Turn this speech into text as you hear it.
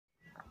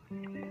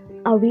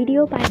A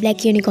video by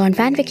𝐊𝐴𝐈𝐿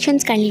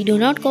Fanfictions. Kindly do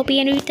not copy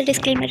and read the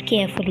disclaimer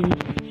carefully.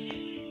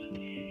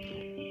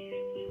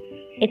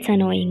 It's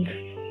annoying.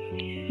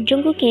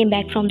 Jungkook came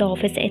back from the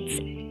office. It's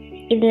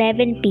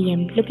 11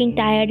 p.m. looking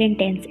tired and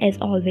tense as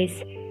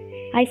always.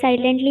 I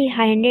silently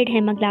handed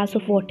him a glass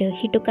of water.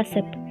 He took a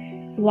sip.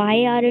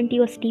 Why aren't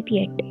you asleep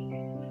yet?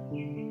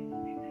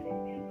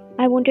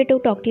 I wanted to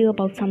talk to you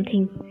about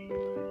something.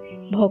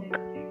 Bhok.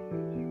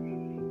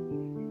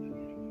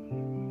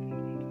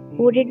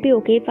 Would it be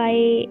okay if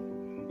I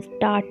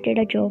started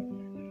a job?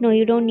 No,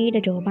 you don't need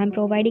a job. I'm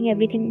providing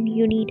everything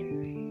you need.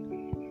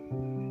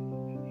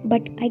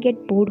 But I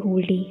get bored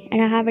whole day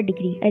and I have a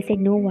degree. I said,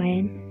 no,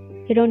 Wayan.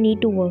 You don't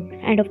need to work.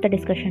 End of the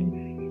discussion.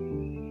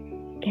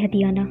 कह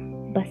दिया ना,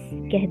 बस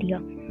कह दिया.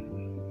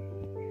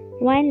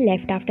 Wayan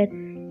left after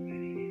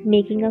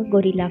making a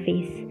gorilla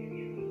face.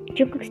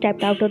 Jungkook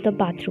stepped out of the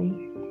bathroom,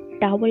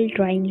 towel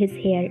drying his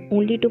hair,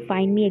 only to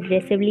find me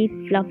aggressively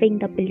fluffing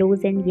the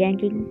pillows and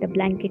yanking the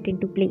blanket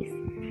into place.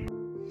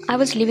 I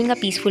was living a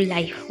peaceful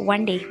life.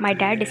 One day, my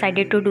dad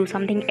decided to do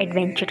something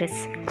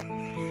adventurous,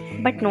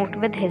 but not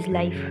with his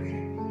life.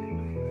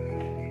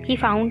 He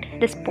found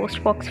this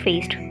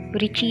postbox-faced,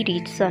 rich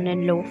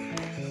son-in-law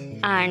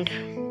and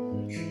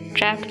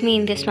trapped me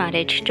in this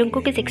marriage.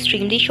 Jungkook is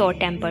extremely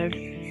short-tempered.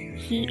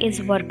 He is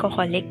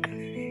workaholic.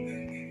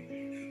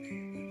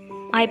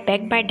 I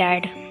begged my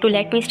dad to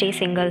let me stay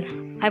single.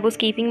 I was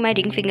keeping my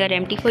ring finger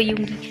empty for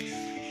Yoongi.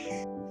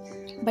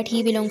 But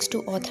he belongs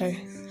to author.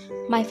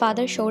 My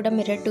father showed a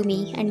mirror to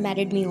me and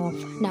married me off.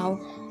 Now,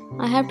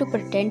 I have to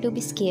pretend to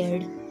be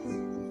scared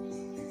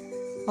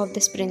of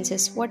this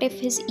princess. What if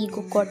his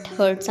ego got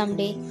hurt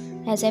someday,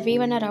 as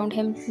everyone around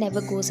him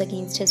never goes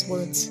against his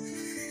words?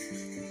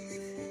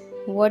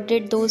 What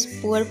did those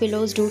poor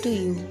pillows do to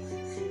you?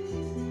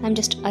 I'm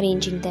just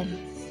arranging them.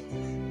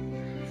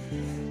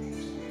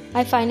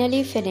 I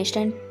finally finished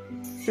and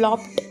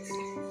flopped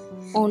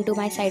onto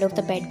my side of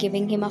the bed,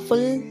 giving him a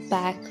full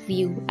back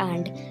view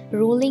and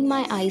rolling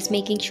my eyes,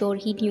 making sure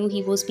he knew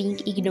he was being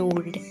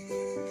ignored.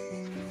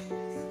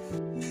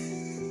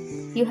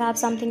 You have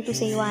something to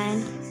say,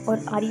 Wayan? Or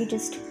are you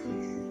just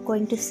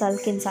going to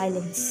sulk in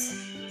silence?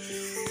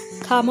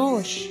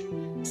 Khamosh!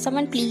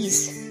 Someone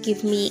please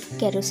give me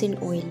kerosene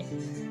oil.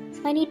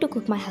 I need to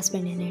cook my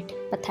husband in it.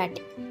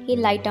 Pathetic. He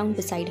lied down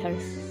beside her.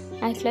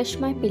 I clutched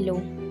my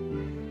pillow,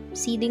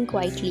 seething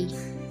quietly,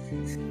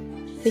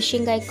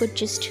 wishing I could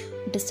just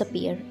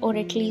disappear or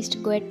at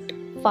least get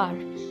far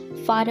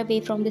away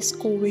from this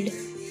cold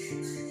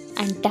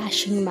and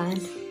dashing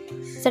man.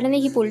 Suddenly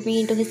he pulled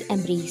me into his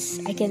embrace.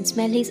 I can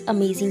smell his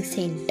amazing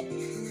scent.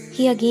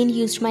 He again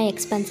used my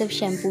expensive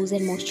shampoos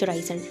and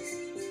moisturizer.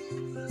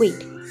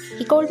 Wait,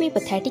 he called me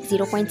pathetic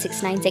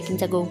 0.69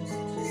 seconds ago.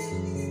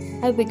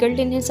 I wiggled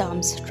in his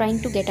arms, trying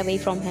to get away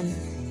from him.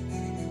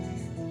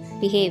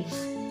 Behave.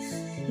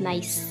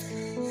 Nice.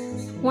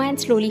 Wayan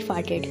slowly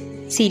farted.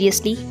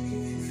 Seriously?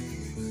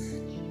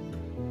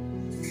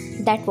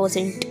 That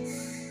wasn't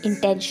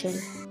intentional.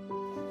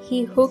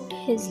 He hooked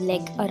his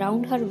leg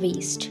around her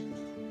waist,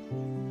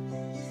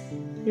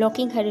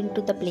 locking her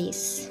into the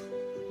place.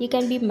 You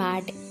can be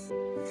mad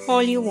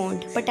all you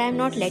want, but I am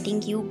not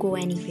letting you go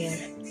anywhere.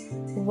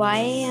 Why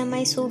am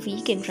I so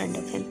weak in front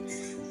of him?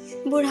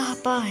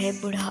 Budhapa hai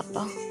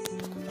budhapa.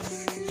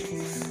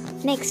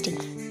 Next day,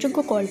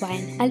 Jungkook called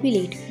Wayan. I'll be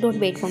late. Don't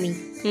wait for me.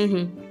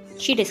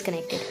 She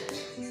disconnected.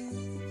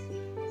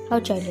 How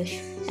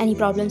childish. Any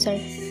problem, sir?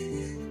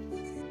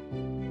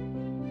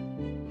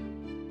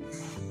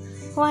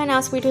 Wayan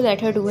asked me to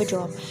let her do a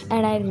job,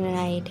 and I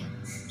denied.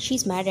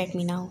 She's mad at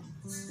me now.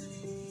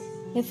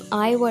 If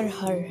I were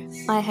her,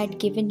 I had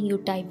given you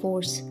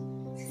divorce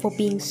for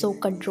being so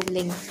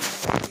controlling.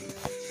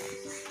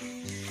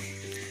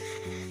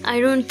 I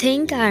don't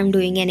think I am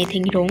doing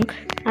anything wrong.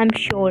 I'm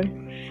sure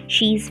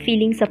she's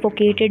feeling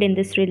suffocated in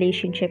this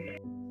relationship.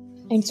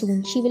 And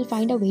soon she will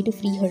find a way to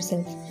free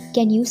herself.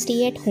 Can you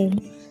stay at home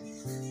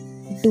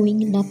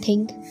doing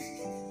nothing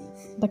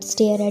but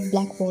stare at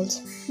black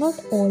walls? Not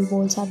all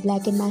walls are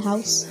black in my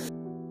house.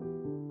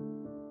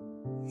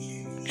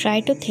 Try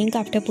to think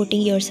after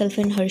putting yourself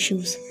in her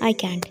shoes. I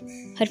can't.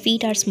 Her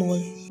feet are small.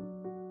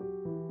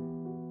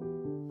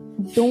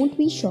 Don't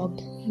be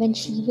shocked when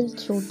she will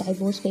throw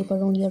divorce paper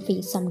on your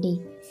face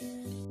someday.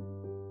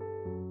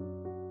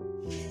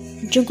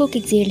 Jungkook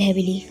exhaled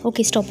heavily.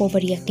 Okay, stop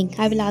overreacting.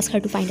 I will ask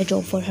her to find a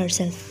job for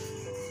herself.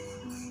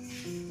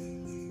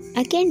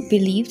 I can't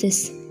believe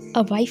this.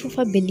 A wife of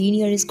a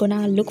billionaire is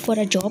gonna look for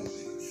a job?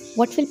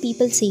 What will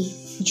people say?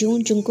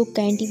 Jungkook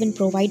can't even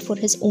provide for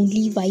his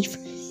only wife.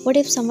 What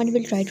if someone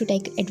will try to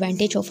take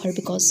advantage of her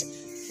because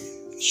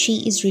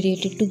she is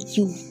related to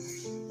you?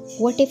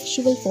 What if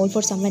she will fall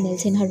for someone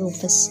else in her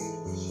office?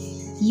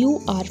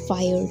 You are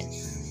fired.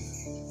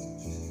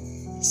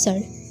 Sir,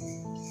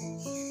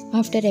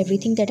 after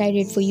everything that I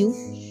did for you,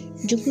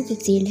 Jungkook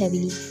exhaled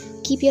heavily.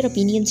 Keep your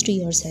opinions to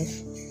yourself.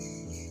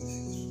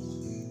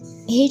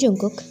 Hey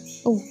Jungkook.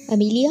 Oh,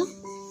 Amelia?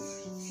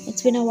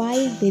 It's been a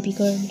while, baby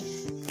girl.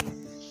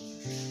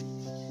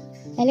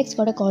 Alex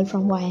got a call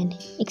from Ryan.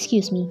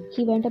 Excuse me.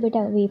 He went a bit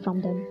away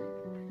from them.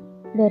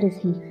 Where is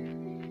he?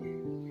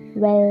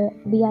 Well,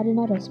 we are in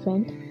a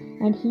restaurant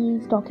and he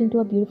is talking to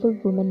a beautiful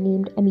woman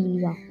named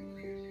Amelia.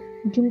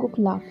 Jungkook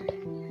laughed.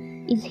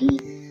 Is he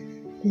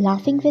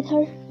laughing with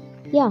her?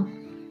 Yeah.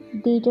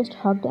 They just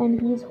hugged and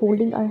he is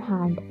holding her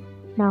hand.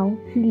 Now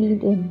he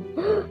leaned in.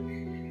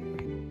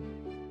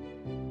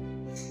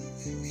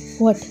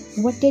 What?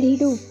 What did he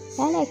do?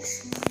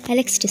 Alex!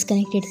 Alex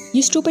disconnected.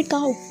 You stupid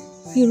cow!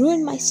 You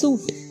ruined my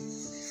suit.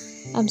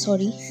 I'm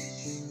sorry.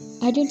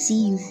 I didn't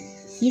see you.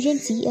 You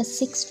didn't see a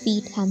 6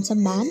 feet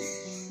handsome man?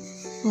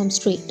 I'm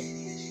straight.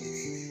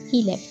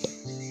 He left.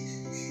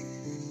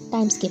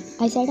 Time skip.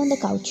 I sat on the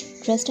couch,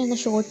 dressed in a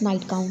short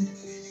nightgown.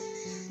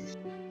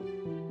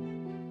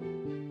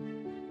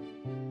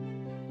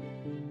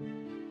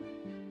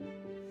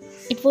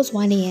 It was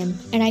 1 a.m.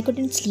 and I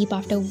couldn't sleep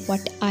after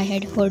what I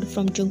had heard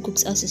from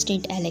Jungkook's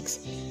assistant Alex.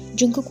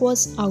 Jungkook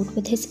was out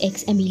with his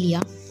ex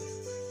Amelia.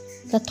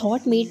 The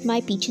thought made my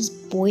peaches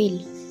boil.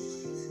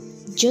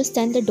 Just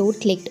then the door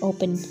clicked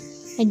open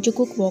and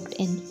Jungkook walked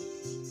in,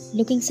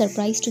 looking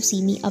surprised to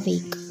see me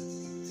awake.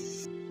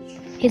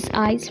 His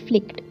eyes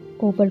flicked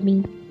over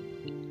me,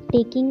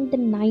 taking the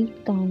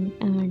nightgown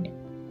and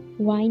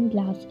wine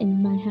glass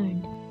in my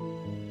hand.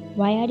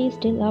 Why are you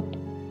still up?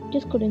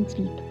 Just couldn't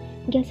sleep.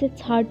 Guess it's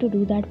hard to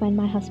do that when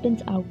my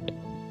husband's out,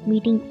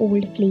 meeting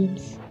old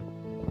flames.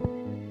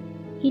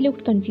 He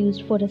looked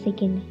confused for a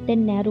second,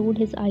 then narrowed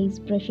his eyes,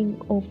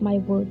 brushing off my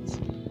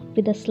words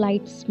with a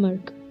slight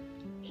smirk.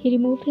 He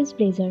removed his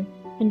blazer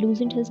and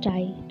loosened his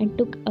tie and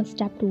took a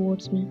step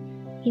towards me,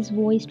 his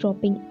voice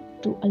dropping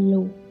to a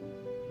low.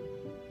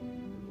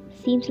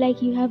 Seems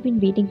like you have been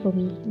waiting for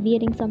me,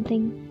 wearing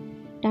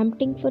something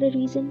tempting for a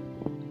reason.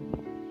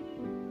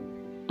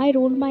 I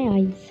rolled my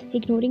eyes,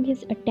 ignoring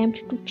his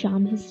attempt to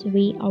charm his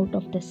way out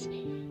of this.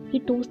 He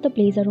tossed the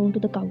blazer onto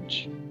the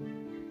couch.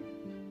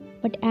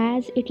 But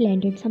as it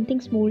landed,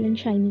 something small and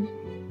shiny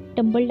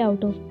tumbled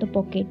out of the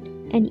pocket,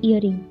 an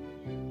earring.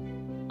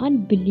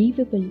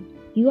 Unbelievable!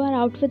 You are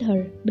out with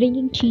her,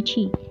 bringing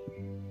𝐂𝐫𝐫𝐸.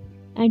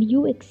 And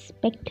you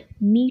expect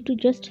me to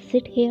just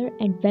sit here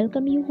and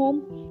welcome you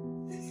home?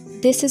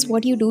 This is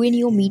what you do in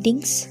your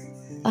meetings?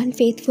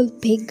 Unfaithful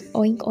pig,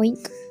 oink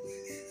oink.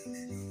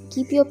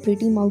 Keep your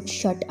pretty mouth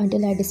shut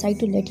until I decide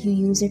to let you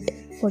use it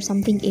for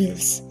something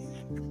else.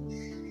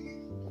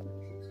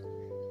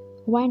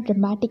 Ryan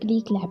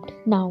dramatically clapped.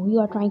 Now you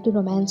are trying to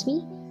romance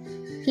me?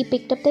 He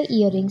picked up the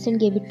earrings and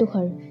gave it to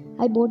her.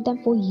 I bought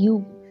them for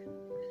you.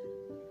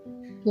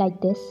 Like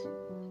this.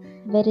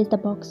 Where is the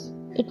box?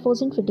 It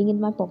wasn't fitting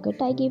in my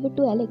pocket. I gave it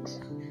to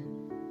Alex.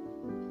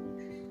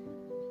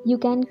 You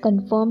can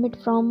confirm it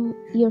from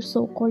your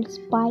so-called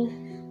spy.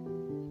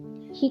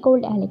 He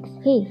called Alex.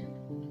 Hey.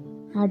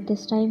 At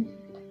this time,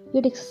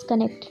 you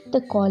disconnected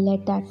the call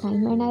at that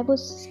time and I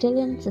was still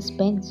in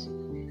suspense.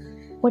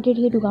 What did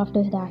you do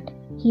after that?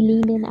 He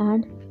leaned in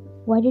and,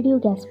 why did you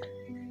gasp?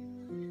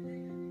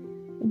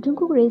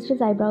 Jungkook raised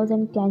his eyebrows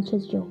and clenched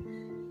his jaw.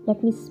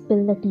 Let me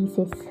spill the tea,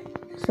 sis.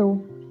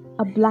 So,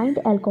 a blind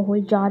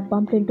alcohol jar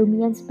bumped into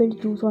me and spilled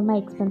juice on my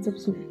expensive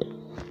suit.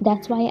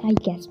 That's why I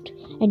gasped.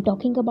 And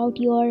talking about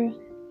your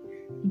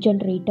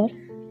generator,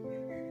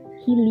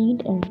 he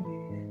leaned in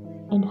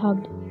and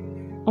hugged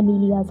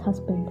Amelia's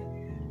husband,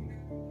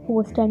 who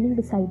was standing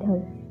beside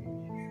her.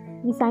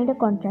 We signed a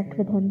contract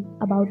with him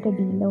about a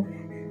deal of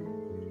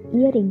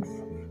earrings.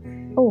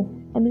 Oh,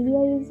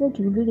 Amelia is a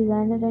jewelry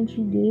designer and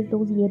she gave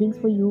those earrings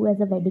for you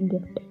as a wedding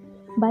gift.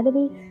 By the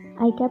way,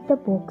 I kept the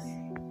box.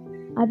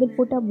 I will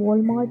put a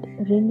Walmart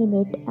ring in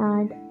it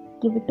and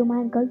give it to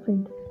my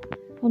girlfriend.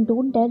 And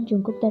don't tell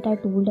Jungkook that I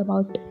told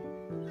about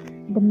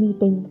the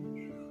meeting.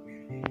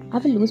 I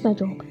will lose my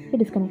job. He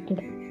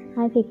disconnected.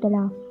 I faked a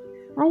laugh.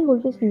 I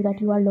always knew that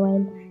you are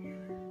loyal.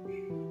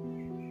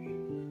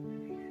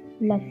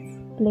 Let's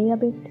play a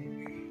bit.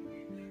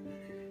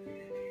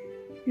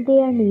 They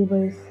are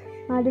neighbors.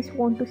 I just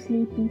want to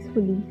sleep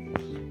peacefully.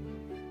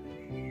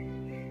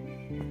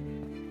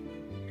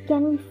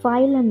 Can we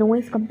file a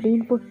noise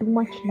complaint for too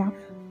much love?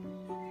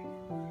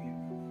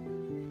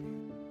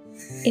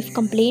 If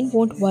complaint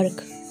won't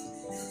work,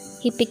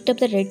 he picked up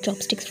the red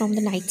chopsticks from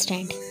the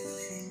nightstand.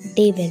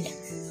 They will.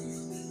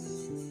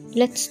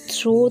 Let's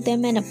throw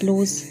them an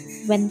applause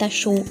when the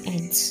show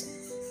ends.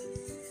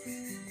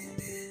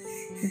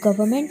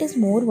 Government is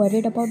more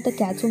worried about the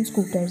cats on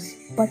scooters,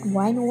 but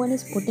why no one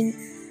is putting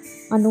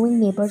annoying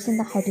neighbors in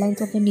the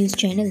headlines of the news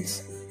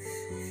channels?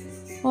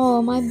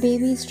 Oh, my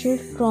baby is still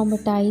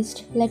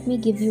traumatized. Let me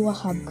give you a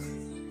hug.